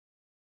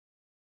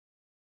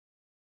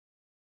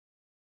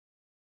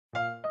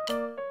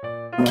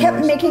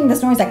Kept making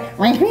this noise like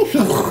one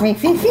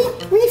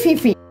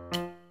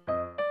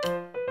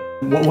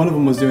of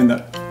them was doing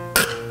that.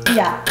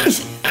 Yeah.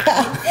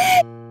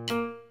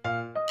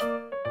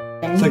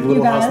 It's like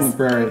Little House on the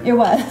Prairie. It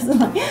was.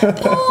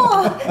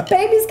 Oh,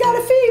 baby's got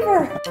a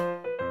fever.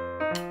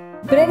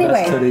 But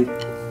anyway.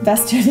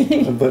 Best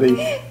hoodie. A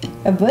buddy.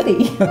 A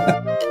buddy.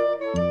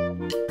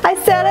 I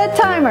set a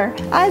timer.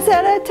 I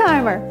set a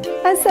timer.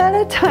 I set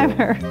a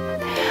timer.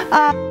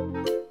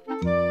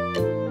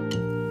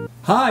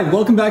 Hi,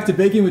 welcome back to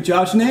Baking with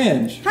Josh and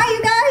Ange. Hi,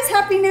 you guys.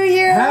 Happy New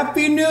Year.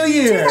 Happy New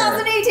Year.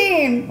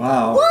 2018.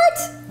 Wow. What?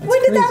 When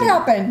did crazy. that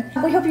happen?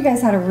 We hope you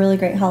guys had a really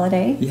great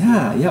holiday.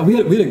 Yeah, we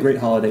had a great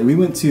holiday. We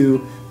went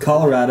to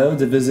Colorado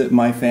to visit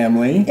my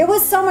family. It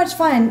was so much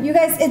fun. You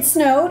guys, it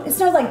snowed. It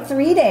snowed like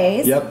 3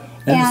 days. Yep.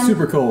 And it was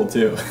super cold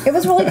too. It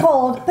was really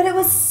cold, but it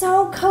was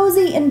so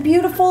cozy and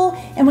beautiful.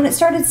 And when it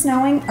started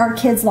snowing, our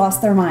kids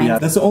lost their minds. Yeah,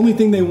 that's the only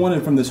thing they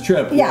wanted from this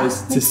trip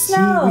was to see.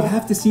 Snow. We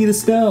have to see the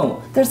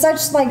snow. They're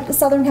such like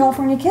Southern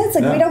California kids.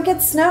 Like we don't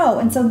get snow,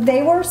 and so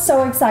they were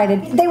so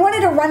excited. They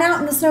wanted to run out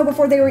in the snow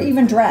before they were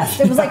even dressed.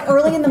 It was like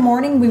early in the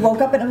morning. We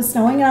woke up and it was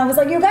snowing, and I was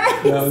like, "You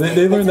guys!" No,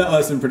 they learned that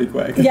lesson pretty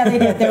quick. Yeah, they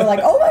did. They were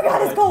like, "Oh my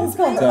God, it's cold, it's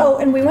cold." Oh,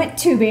 and we went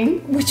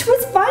tubing, which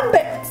was fun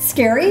but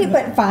scary,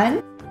 but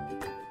fun.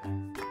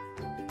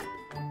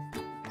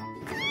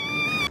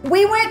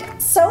 We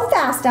went so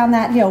fast down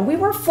that hill. We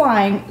were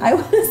flying. I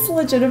was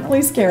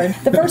legitimately scared.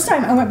 The first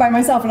time I went by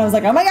myself and I was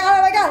like, oh my God,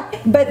 oh my God.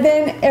 But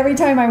then every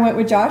time I went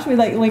with Josh, we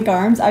like link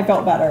arms, I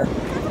felt better.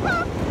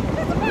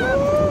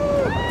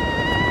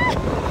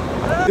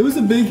 It was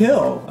a big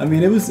hill. I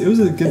mean, it was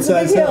a good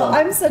sized hill.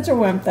 I'm such a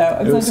wimp though.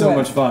 It was so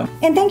much fun.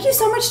 And thank you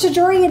so much to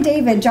Jory and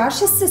David,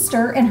 Josh's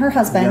sister and her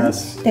husband.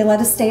 Yes. They let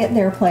us stay at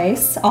their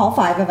place, all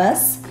 5 of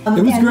us.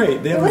 It was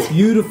great. They have a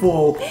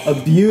beautiful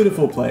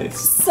place.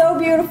 So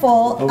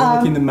beautiful.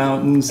 Overlooking the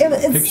mountains.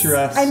 It's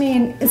picturesque. I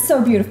mean, it's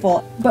so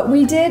beautiful. But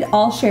we did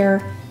all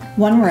share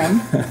one room.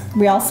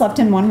 We all slept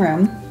in one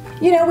room.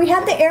 You know, we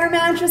had the air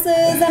mattresses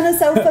and a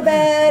sofa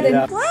bed.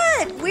 Yeah. And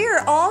what?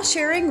 We're all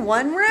sharing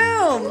one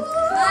room.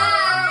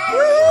 Woo!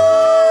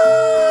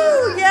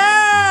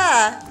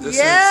 Yeah!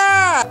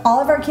 Yeah! All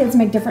of our kids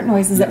make different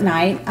noises at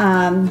night.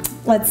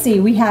 Let's see,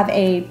 we have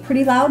a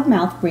pretty loud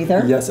mouth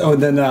breather. Yes. Oh,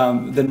 and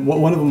then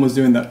one of them was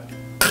doing that.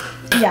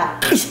 Yeah.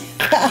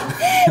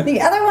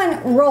 The other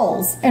one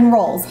rolls and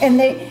rolls,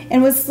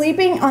 and was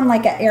sleeping on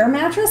like an air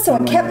mattress, so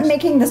it kept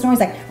making this noise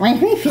like like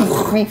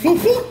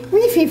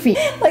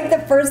the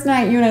first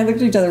night you and I looked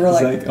at each other, we're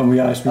like oh my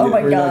gosh,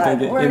 we're not gonna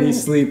get any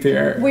sleep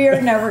here. We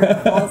are never gonna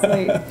fall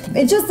asleep.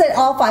 It's just that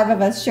all 5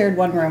 of us shared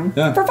one room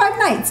for 5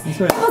 nights. That's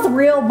right. It was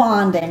real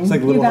bonding. It's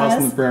like Little House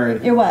on the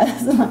Prairie. It was.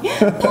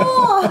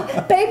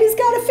 Oh, baby's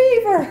got a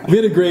fever. We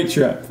had a great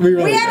trip. We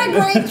had a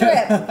great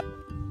trip.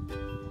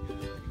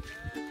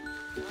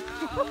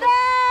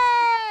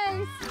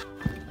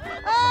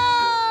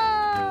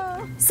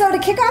 So to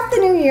kick off the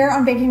new year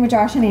on Baking with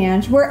Josh and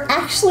Ange, we're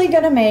actually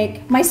going to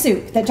make my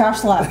soup that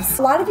Josh loves.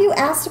 A lot of you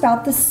asked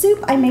about the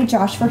soup I made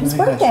Josh for his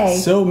birthday.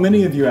 Gosh, so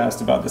many of you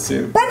asked about the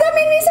soup. But that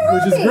made me so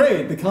happy. Which is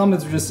great. The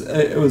comments were just,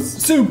 it was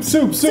soup.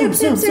 So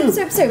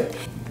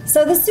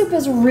the soup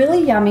is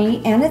really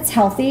yummy and it's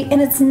healthy and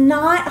it's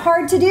not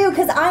hard to do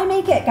because I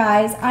make it,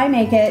 guys. I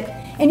make it.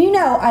 And you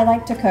know I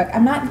like to cook.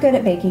 I'm not good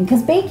at baking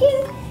because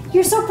baking,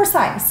 you're so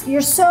precise.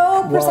 You're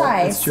so precise.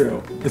 Well, it's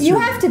true. You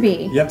have to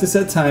be. You have to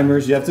set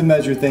timers. You have to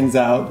measure things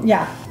out.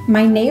 Yeah.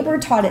 My neighbor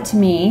taught it to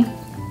me,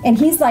 and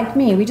he's like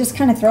me. We just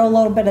kind of throw a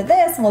little bit of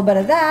this, a little bit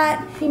of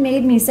that. He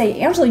made me say,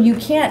 Angela, you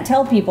can't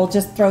tell people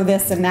just throw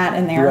this and that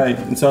in there. Right.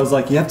 And so I was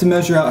like, you have to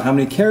measure out how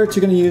many carrots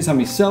you're going to use, how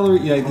many celery.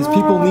 These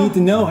people need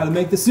to know how to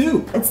make the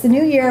soup. It's the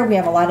new year. We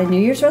have a lot of New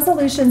Year's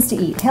resolutions to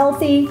eat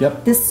healthy.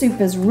 Yep. This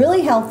soup is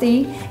really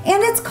healthy,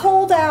 and it's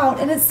cold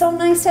out, and it's so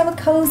nice to have a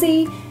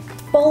cozy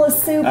bowl of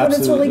soup when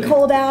it's really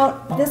cold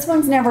out. This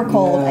one's never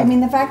cold. Yeah. I mean,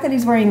 the fact that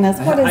he's wearing this.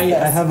 What is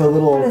this? I have a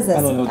little. What is this?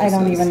 I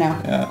don't even know.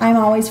 Yeah. I'm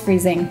always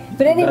freezing.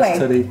 But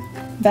anyway.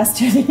 Best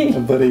hoodie. A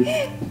buddy.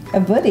 A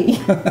buddy.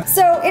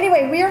 So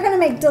anyway, we are going to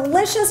make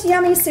delicious,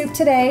 yummy soup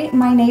today.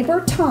 My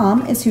neighbor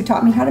Tom is who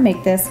taught me how to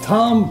make this.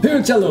 Tom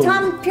Piricello.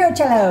 Tom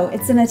Piricello.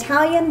 It's an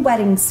Italian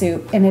wedding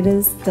soup, and it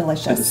is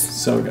delicious. It is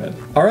so good.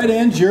 All right,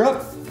 Ange, you're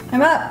up.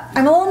 I'm up.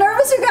 I'm a little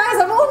nervous, you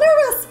guys. I'm a little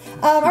nervous.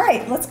 All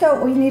right, let's go.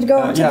 We need to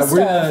go to the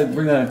stove.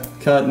 We're gonna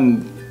cut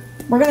and.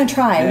 We're gonna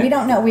try. Yeah. We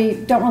don't know. We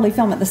don't really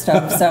film at the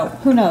stove, so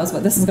who knows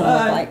what this is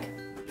gonna look like.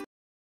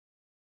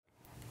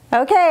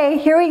 Okay,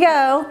 here we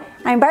go.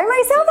 I'm by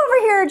myself over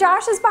here.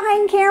 Josh is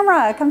behind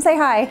camera. Come say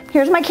hi.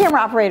 Here's my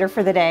camera operator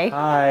for the day.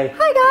 Hi.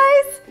 Hi,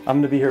 guys. I'm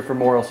gonna be here for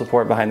moral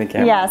support behind the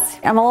camera. Yes,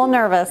 I'm a little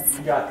nervous.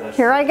 You got this.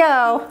 Here I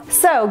go.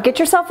 So get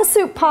yourself a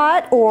soup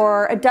pot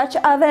or a Dutch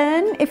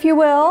oven, if you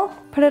will.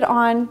 Put it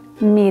on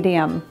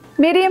medium.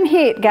 Medium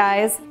heat,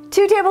 guys.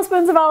 2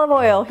 tablespoons of olive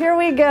oil. Here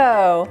we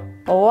go.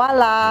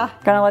 Voila.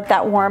 Gonna let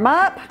that warm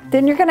up.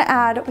 Then you're gonna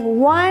add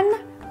 1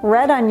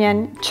 red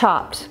onion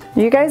chopped.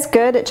 Are you guys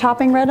good at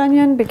chopping red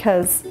onion?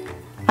 Because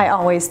I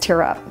always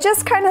tear up.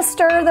 Just kind of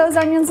stir those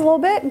onions a little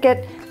bit,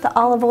 get the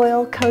olive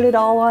oil coated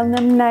all on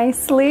them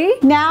nicely.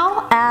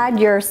 Now add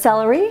your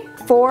celery,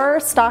 4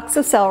 stalks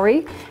of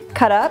celery,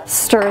 cut up,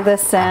 stir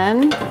this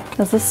in.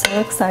 Is this so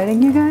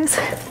exciting, you guys?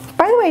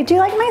 By the way, do you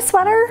like my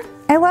sweater?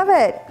 I love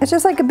it. It's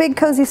just like a big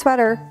cozy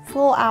sweater. It's a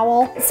little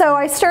owl. So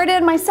I stirred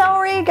in my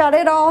celery, got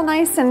it all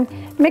nice and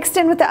mixed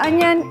in with the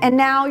onion, and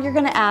now you're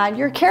gonna add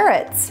your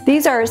carrots.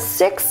 These are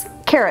 6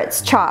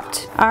 carrots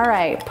chopped. All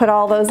right, put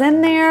all those in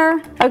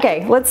there.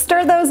 Okay, let's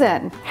stir those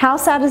in. How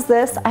sad is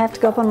this? I have to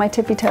go up on my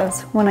tippy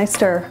toes when I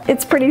stir.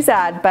 It's pretty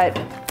sad, but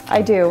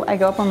I do. I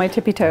go up on my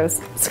tippy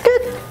toes. It's a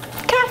good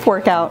calf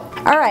workout.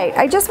 All right,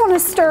 I just wanna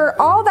stir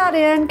all that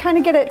in, kind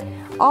of get it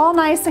all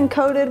nice and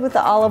coated with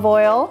the olive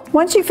oil.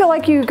 Once you feel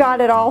like you got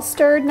it all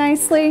stirred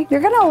nicely, you're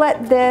gonna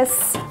let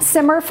this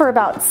simmer for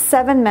about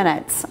 7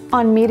 minutes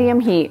on medium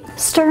heat,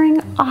 stirring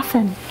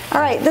often.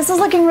 All right, this is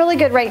looking really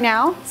good right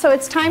now, so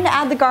it's time to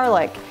add the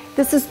garlic.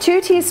 This is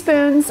 2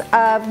 teaspoons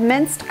of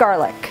minced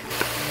garlic.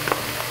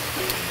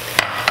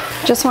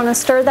 Just wanna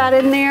stir that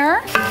in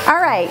there. All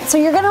right, so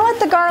you're gonna let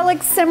the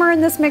garlic simmer in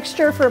this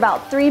mixture for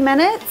about 3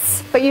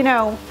 minutes, but you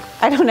know,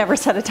 I don't ever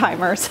set a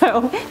timer,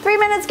 so 3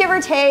 minutes give or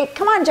take.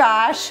 Come on,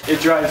 Josh.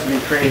 It drives me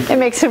crazy. It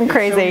makes him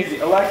crazy. It's so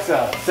easy.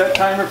 Alexa, set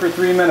timer for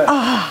 3 minutes.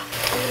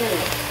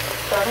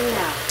 Starting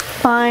now.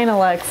 Fine,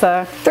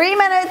 Alexa. 3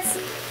 minutes,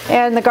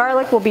 and the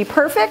garlic will be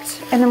perfect,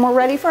 and then we're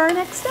ready for our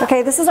next step.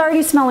 Okay, this is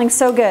already smelling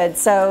so good.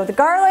 So the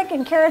garlic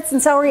and carrots and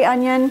celery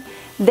onion,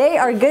 they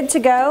are good to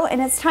go,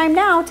 and it's time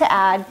now to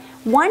add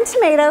 1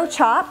 tomato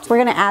chopped. We're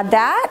gonna add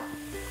that.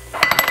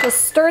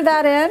 Just stir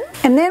that in,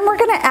 and then we're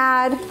gonna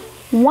add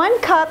 1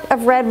 cup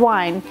of red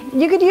wine.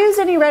 You could use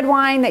any red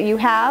wine that you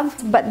have,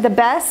 but the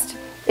best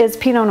is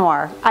Pinot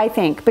Noir, I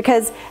think,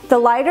 because the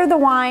lighter the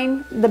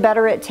wine, the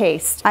better it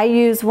tastes. I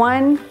use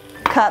 1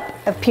 cup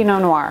of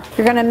Pinot Noir.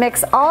 You're gonna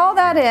mix all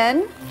that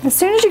in. As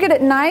soon as you get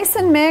it nice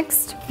and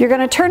mixed, you're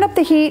gonna turn up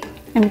the heat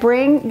and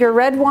bring your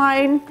red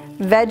wine,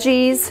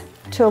 veggies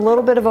to a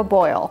little bit of a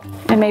boil.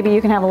 And maybe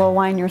you can have a little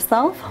wine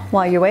yourself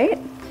while you wait.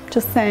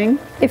 Just saying,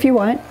 if you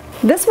want.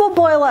 This will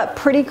boil up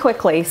pretty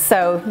quickly,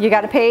 so you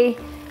gotta pay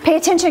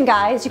attention,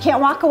 guys. You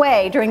can't walk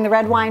away during the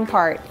red wine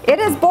part. It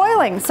is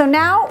boiling, so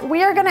now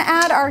we are gonna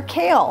add our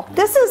kale.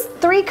 This is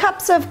 3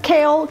 cups of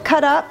kale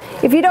cut up.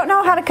 If you don't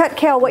know how to cut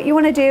kale, what you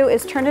wanna do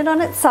is turn it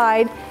on its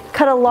side,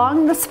 cut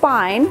along the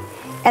spine,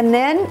 and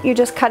then you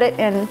just cut it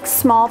in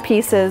small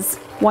pieces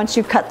once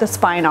you've cut the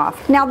spine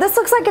off. Now this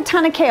looks like a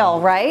ton of kale,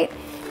 right?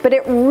 But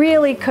it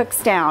really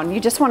cooks down. You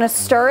just wanna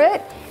stir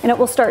it, and it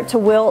will start to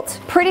wilt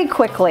pretty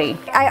quickly.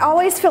 I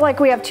always feel like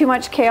we have too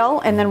much kale,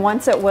 and then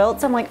once it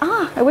wilts, I'm like,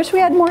 I wish we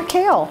had more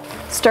kale.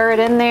 Stir it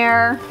in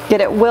there,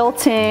 get it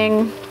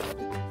wilting.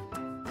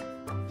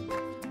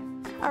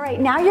 All right,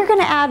 now you're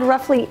gonna add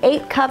roughly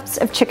 8 cups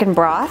of chicken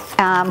broth,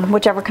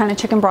 whichever kind of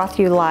chicken broth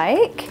you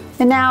like.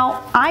 And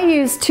now I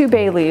use 2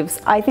 bay leaves.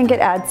 I think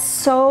it adds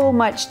so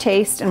much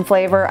taste and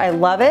flavor. I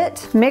love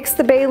it. Mix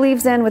the bay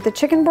leaves in with the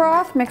chicken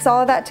broth, mix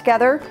all of that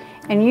together,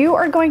 and you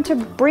are going to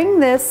bring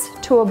this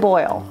to a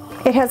boil.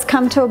 It has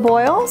come to a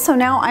boil, so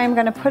now I am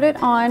gonna put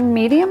it on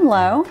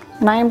medium-low,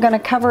 and I am gonna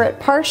cover it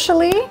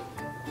partially,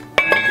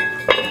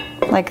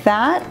 like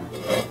that.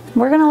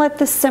 We're gonna let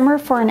this simmer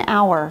for an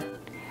hour.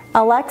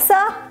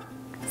 Alexa,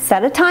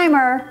 set a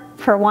timer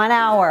for 1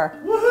 hour.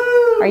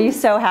 Woohoo! Are you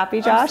so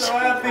happy, Josh? I'm so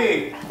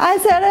happy. I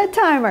set a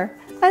timer.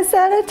 I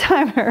set a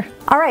timer.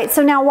 All right,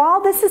 so now while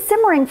this is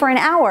simmering for an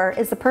hour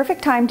is the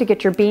perfect time to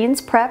get your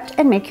beans prepped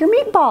and make your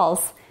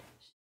meatballs.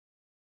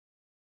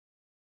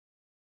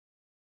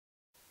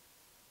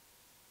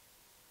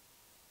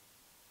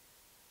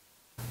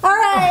 All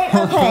right,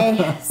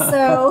 okay,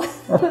 so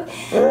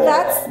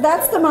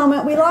that's the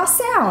moment we lost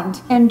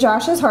sound and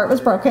Josh's heart was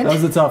broken. That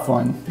was a tough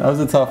one. That was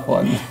a tough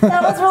one.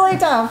 That was really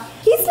tough.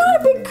 He's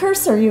not a big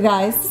cursor, you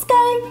guys. This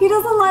guy, he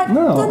doesn't let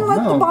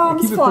the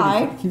bombs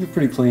fly. Keep it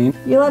pretty clean.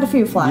 You let a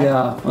few fly.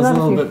 Yeah, I was a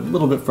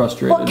little bit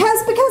frustrated. Well,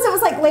 because it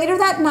was like later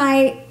that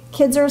night,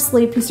 kids are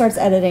asleep, he starts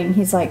editing.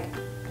 He's like,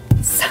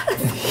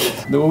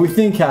 what we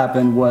think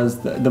happened was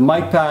the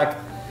mic pack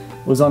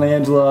was on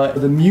Angela.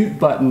 The mute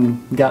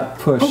button got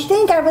pushed. I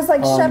think I was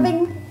like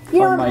shoving,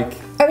 mic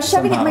I was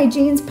shoving it in my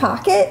jeans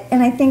pocket,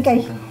 and I think I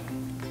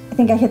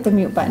hit the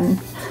mute button.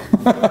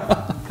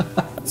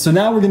 So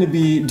now we're going to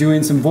be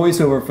doing some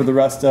voiceover for the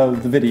rest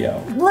of the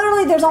video.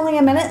 Literally, there's only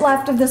a minute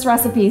left of this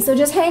recipe, so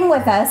just hang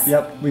with us.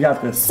 Yep, we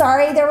got this.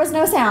 Sorry, there was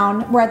no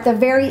sound. We're at the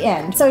very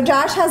end. So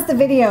Josh has the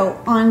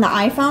video on the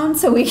iPhone,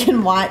 so we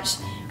can watch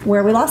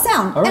where we lost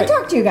sound and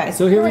talk to you guys.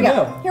 So here we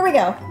go. Here we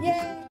go.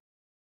 Yay!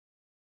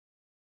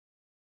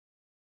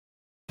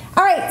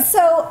 All right,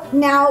 so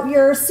now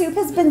your soup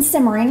has been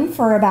simmering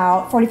for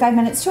about 45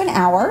 minutes to an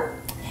hour.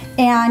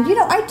 And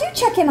I do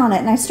check in on it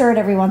and I stir it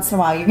every once in a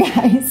while, you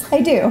guys.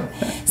 I do.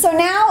 So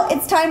now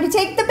it's time to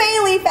take the bay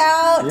leaf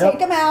out, take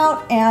them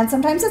out. And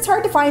sometimes it's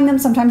hard to find them.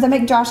 Sometimes I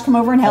make Josh come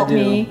over and help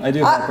me. I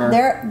do help her.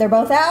 They're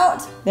both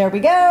out. There we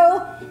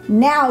go.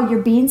 Now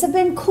your beans have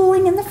been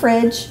cooling in the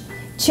fridge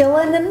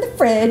chilling in the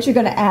fridge. You're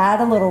gonna add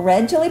a little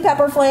red chili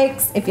pepper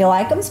flakes. If you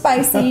like them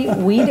spicy,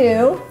 we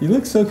do. You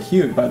look so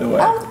cute, by the way.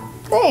 Oh,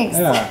 thanks.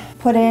 Yeah.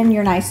 Put in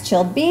your nice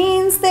chilled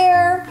beans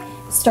there.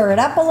 Stir it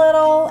up a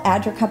little,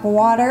 add your cup of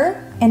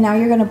water, and now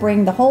you're gonna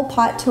bring the whole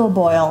pot to a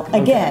boil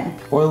again.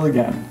 Okay. Boil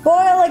again.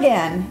 Boil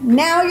again.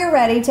 Now you're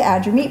ready to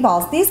add your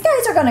meatballs. These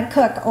guys are gonna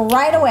cook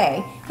right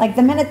away. Like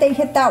the minute they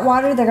hit that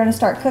water, they're gonna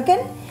start cooking.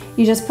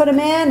 You just put them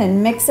in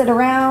and mix it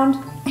around.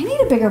 I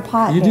need a bigger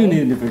pot. You do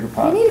need a bigger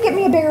pot. You need to get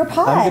me a bigger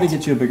pot. I'm gonna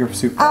get you a bigger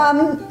soup pot.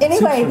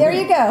 Anyway, there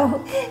you go.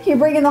 You're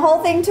bringing the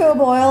whole thing to a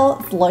boil.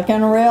 It's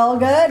looking real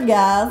good,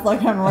 guys.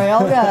 Looking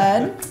real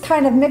good.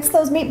 Kind of mix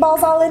those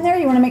meatballs all in there.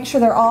 You want to make sure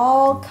they're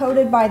all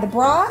coated by the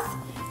broth.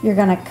 You're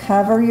gonna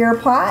cover your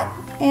pot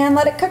and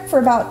let it cook for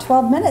about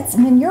 12 minutes,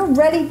 and then you're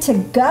ready to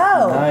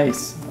go.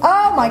 Nice.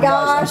 Oh my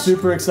gosh. I'm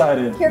super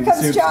excited. Here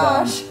comes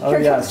Josh. Oh,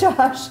 Here comes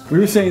Josh. We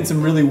were saying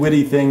some really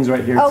witty things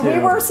right here, too. Oh, we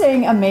were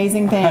saying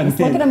amazing things. I mean,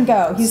 look at him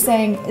go. He's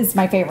saying, it's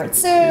my favorite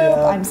soup.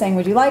 Yeah. I'm saying,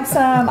 would you like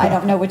some? I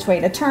don't know which way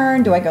to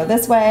turn. Do I go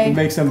this way? We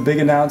make some big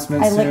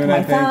announcements soon,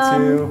 I think,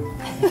 too.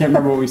 I can't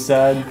remember what we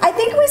said. I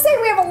think we say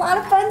we have a lot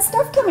of fun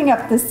stuff coming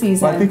up this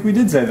season. Well, I think we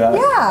did say that.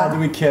 Yeah. Then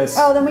we kiss.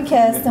 Oh, then we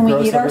kiss. Then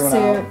we eat our soup.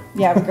 Out.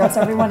 Yeah, we gross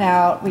everyone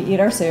out. We eat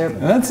our soup.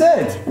 And that's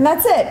it. And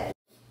that's it.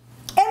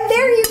 And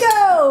there you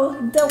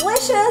go.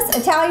 Delicious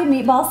Italian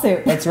meatball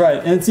soup. That's right.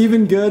 And it's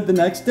even good the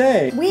next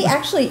day. We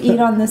actually eat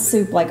on this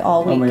soup like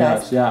all week, oh my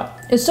guys. gosh, yeah.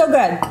 It's so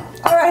good.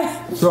 All right.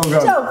 So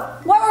good. So,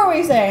 what were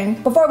we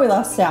saying before we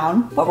left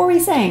town? What were we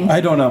saying?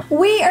 I don't know.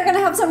 We are going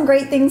to have some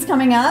great things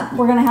coming up.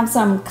 We're going to have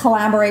some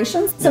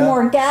collaborations, some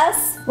more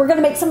guests. We're going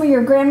to make some of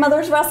your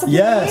grandmother's recipes.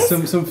 Yes,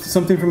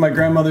 something from my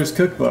grandmother's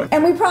cookbook.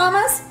 And we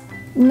promise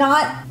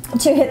not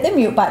to hit the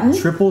mute button.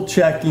 Triple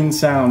checking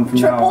sound from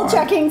now on. Triple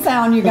checking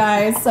sound, you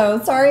guys. So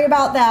sorry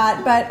about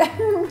that, but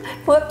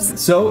whoops.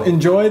 So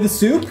enjoy the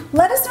soup.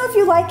 Let us know if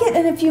you like it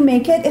and if you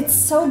make it. It's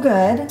so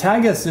good.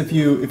 Tag us if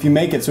you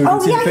make it so we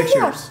can see the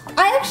pictures.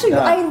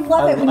 Yeah. I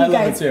love it when you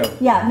guys. I love it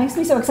too. Yeah, it makes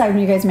me so excited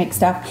when you guys make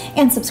stuff.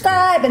 And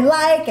subscribe and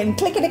like and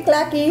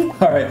clickety-clacky.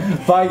 All right,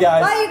 bye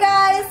guys. Bye, you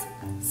guys.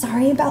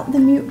 Sorry about the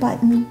mute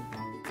button.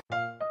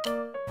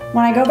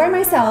 When I go by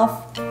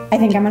myself, I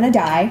think I'm gonna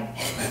die.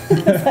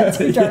 That's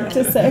too dark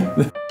to say.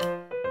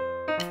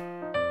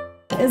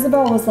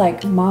 Isabel was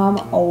like, Mom,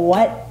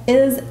 what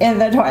is in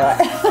the toilet?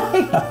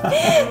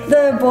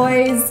 The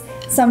boys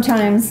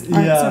sometimes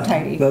aren't so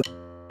tidy.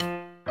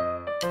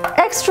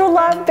 Extra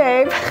love,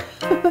 babe.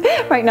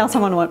 Right now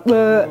someone went,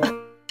 bleh.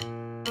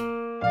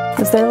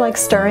 Is there like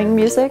stirring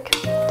music?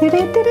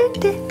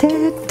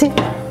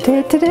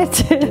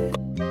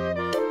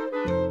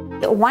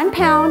 1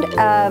 pound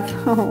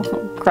of,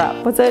 oh crap,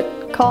 what's it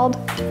called?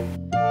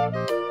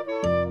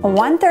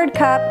 1/3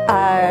 cup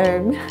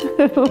of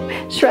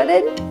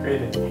shredded?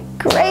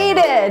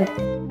 Grated.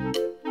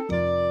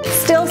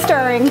 Still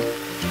stirring.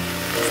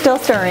 Still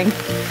stirring.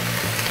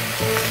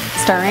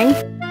 Stirring.